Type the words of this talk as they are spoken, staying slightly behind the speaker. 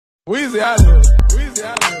Weezy out of here. Weezy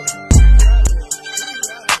out of here.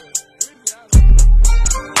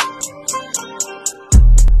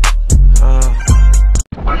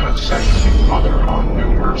 I have sexed your mother on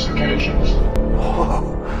numerous occasions.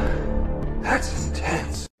 Oh, that's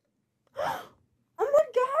intense. Oh my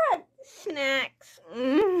god! Snacks.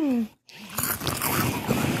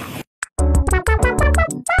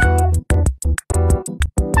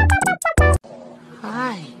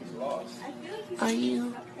 Hi.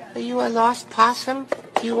 Are you a lost possum?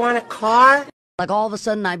 Do you want a car? Like all of a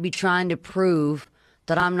sudden I'd be trying to prove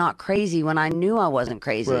that I'm not crazy when I knew I wasn't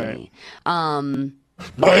crazy. Right.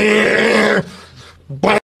 Put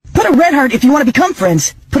a red heart if you want to become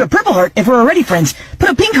friends. Put a purple heart if we're already friends. Put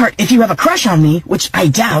a pink heart if you have a crush on me, which I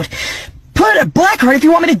doubt. Put a black heart if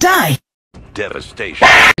you want me to die. Devastation.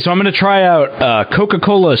 So I'm going to try out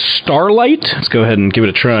Coca-Cola Starlight. Let's go ahead and give it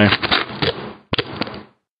a try.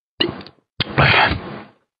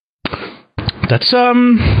 That's,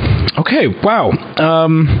 okay, wow.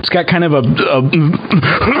 It's got kind of a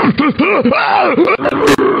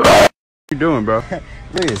What you doing, bro? Look at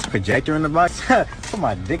this projector in the box. Put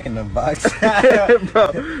my dick in the box.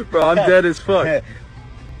 bro, I'm dead as fuck.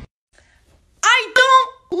 I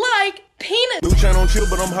don't like peanuts. New channel on chill,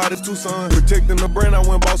 but I'm hot as Tucson. Protecting the brand, I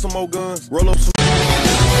went and bought some more guns. Roll up some.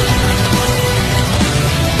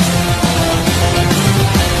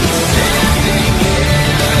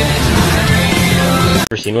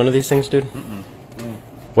 Ever seen one of these things, dude?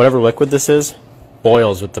 Whatever liquid this is,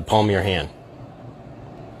 boils with the palm of your hand.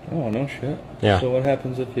 Oh, no shit. Yeah. So what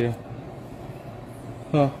happens if you...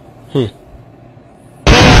 Huh.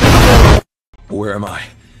 Where am I?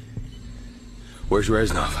 Where's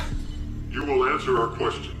Reznov? You will answer our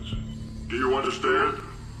questions. Do you understand?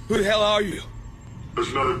 Who the hell are you?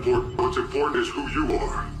 That's not important. What's important is who you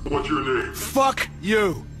are. What's your name? Fuck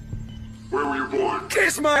you. Where were you born?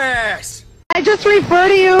 Kiss my ass. I just refer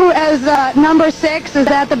to you as number 6. Is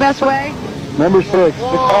that the best way? Number 6. The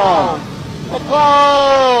calm. The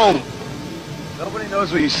calm. Nobody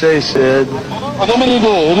knows what you say, Sid. Don't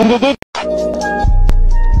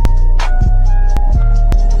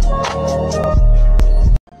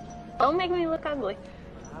make me look ugly.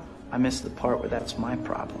 I missed the part where that's my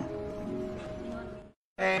problem.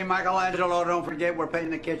 Hey, Michelangelo, don't forget we're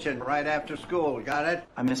painting the kitchen right after school. Got it?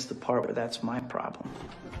 I missed the part where that's my problem.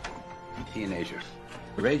 Teenagers.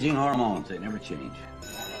 Raging hormones, they never change.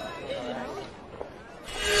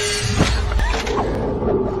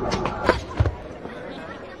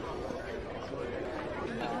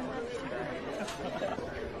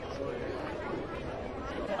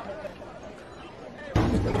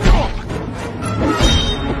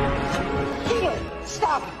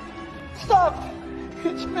 Stop! Stop!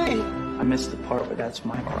 It's me! I missed the part where that's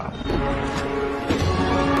my problem.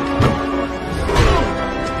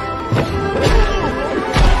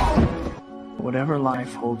 Whatever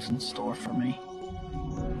life holds in store for me,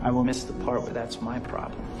 I will miss the part where that's my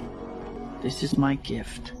problem. This is my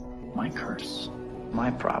gift, my curse,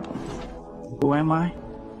 my problem. Who am I?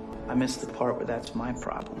 I miss the part where that's my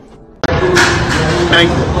problem. Thank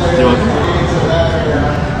you. You're welcome.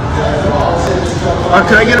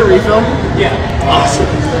 Can I get a refill? Yeah. Awesome.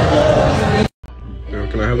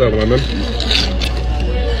 Can I have that lemon?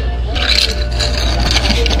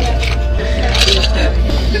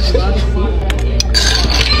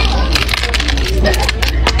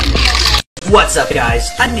 What's up, guys?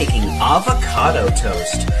 I'm making avocado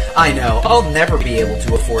toast. I know, I'll never be able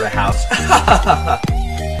to afford a house.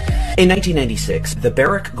 In 1996, the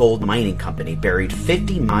Barrick Gold Mining Company buried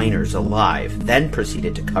 50 miners alive, then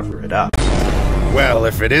proceeded to cover it up. Well,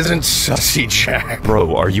 if it isn't Sussy Jack.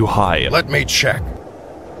 Bro, are you high? Let me check.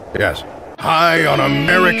 Yes. High on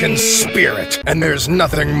American spirit. And there's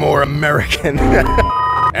nothing more American.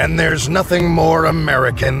 And there's nothing more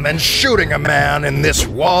American than shooting a man in this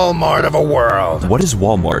Walmart of a world. What is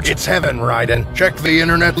Walmart? It's heaven, Raiden. Check the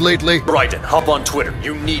internet lately? Raiden, hop on Twitter.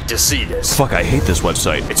 You need to see this. Fuck, I hate this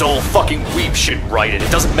website. It's all fucking weeb shit, Raiden. It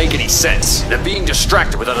doesn't make any sense. They're being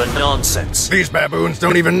distracted with other nonsense. These baboons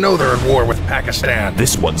don't even know they're at war with Pakistan.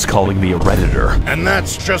 This one's calling me a Redditor. And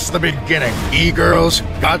that's just the beginning. E-girls,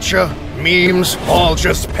 gotcha, memes, all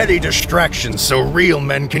just petty distractions so real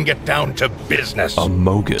men can get down to business. A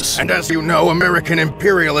mogus. And as you know, American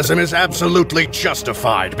imperialism is absolutely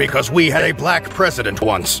justified because we had a black president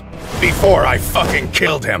once. Before I fucking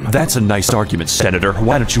killed him. That's a nice argument, Senator.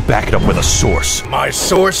 Why don't you back it up with a source? My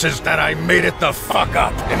source is that I made it the fuck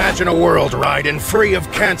up. Imagine a world, Raiden, free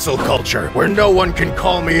of cancel culture, where no one can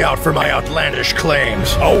call me out for my outlandish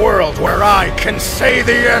claims. A world where I can say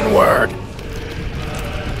the N-word.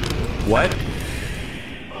 What?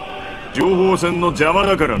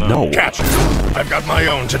 No. Catch. I've got my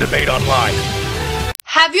own to debate online.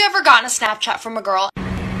 Have you ever gotten a Snapchat from a girl?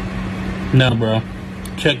 No, bro.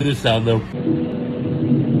 Check this out, though.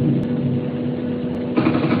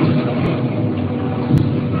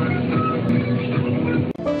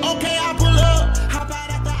 Okay, I pull up. Hop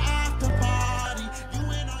out at the after party. You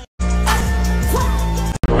and I.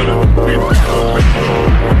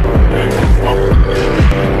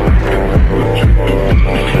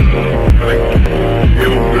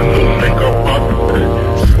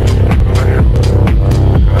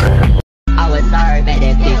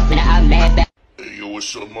 Hey, yo,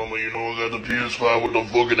 what's up, mama? You know I got the PS5 with the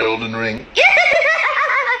fucking Elden Ring.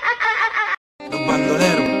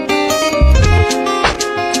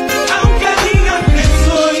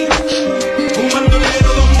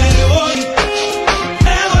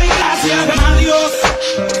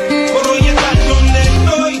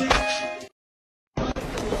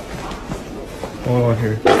 Oh,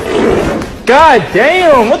 here. God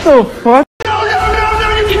damn! What the fuck?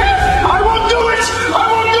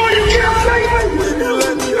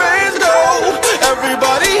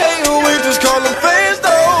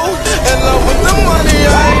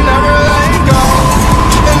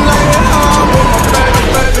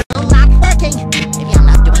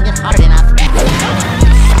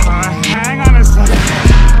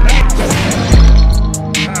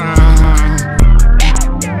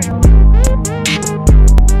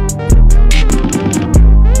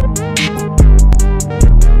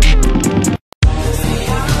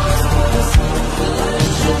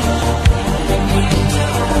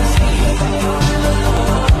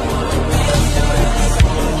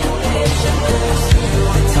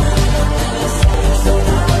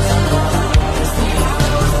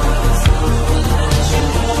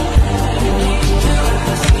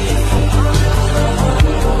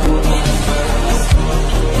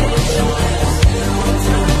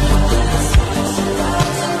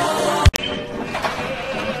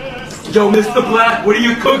 Yo, Mr. Black, what are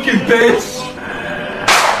you cooking, bitch?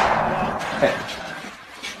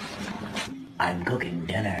 I'm cooking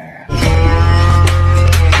dinner.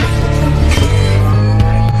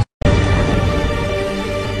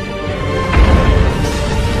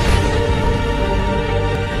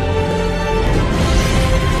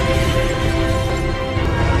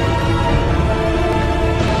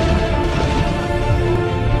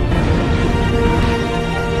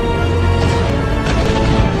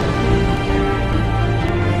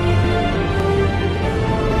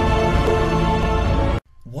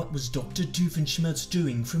 What was Dr. Doofenshmirtz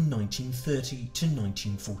doing from 1930 to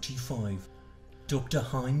 1945? Dr.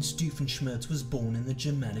 Heinz Doofenshmirtz was born in the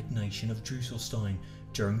Germanic nation of Drusselstein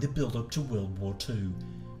during the build-up to World War II.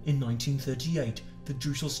 In 1938, the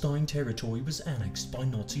Drusselstein territory was annexed by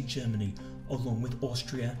Nazi Germany along with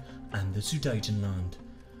Austria and the Sudetenland.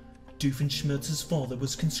 Doofenshmirtz's father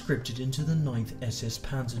was conscripted into the 9th SS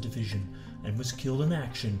Panzer Division and was killed in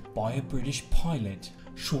action by a British pilot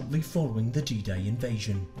shortly following the D-Day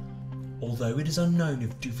invasion. Although it is unknown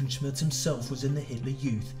if Doofenshmirtz himself was in the Hitler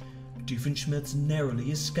Youth, Doofenshmirtz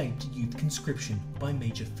narrowly escaped youth conscription by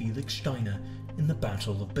Major Felix Steiner in the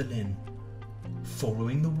Battle of Berlin.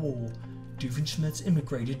 Following the war, Doofenshmirtz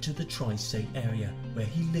immigrated to the tri-state area where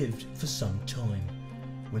he lived for some time.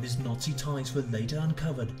 When his Nazi ties were later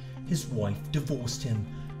uncovered, his wife divorced him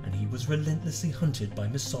and he was relentlessly hunted by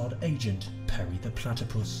Mossad agent Perry the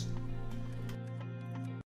Platypus.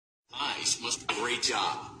 Eyes must. Great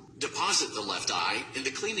job. Deposit the left eye in the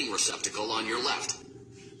cleaning receptacle on your left.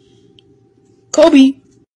 Kobe.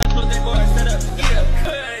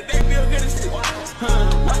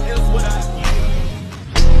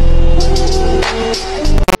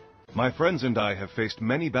 My friends and I have faced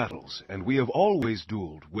many battles, and we have always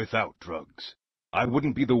dueled without drugs. I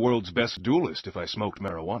wouldn't be the world's best duelist if I smoked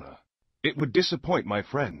marijuana. It would disappoint my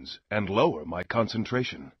friends and lower my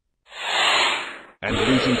concentration. And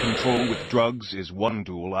losing control with drugs is one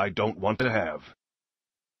duel I don't want to have.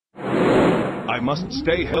 I must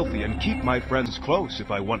stay healthy and keep my friends close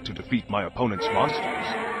if I want to defeat my opponent's monsters.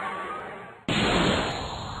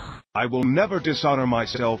 I will never dishonor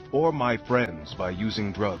myself or my friends by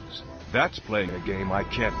using drugs. That's playing a game I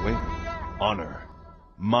can't win. Honor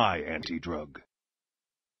my anti-drug.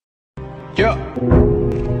 Yeah.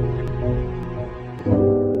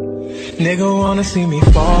 Nigga wanna see me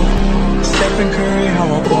fall. Stephen Curry,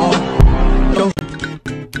 how I ball. Go.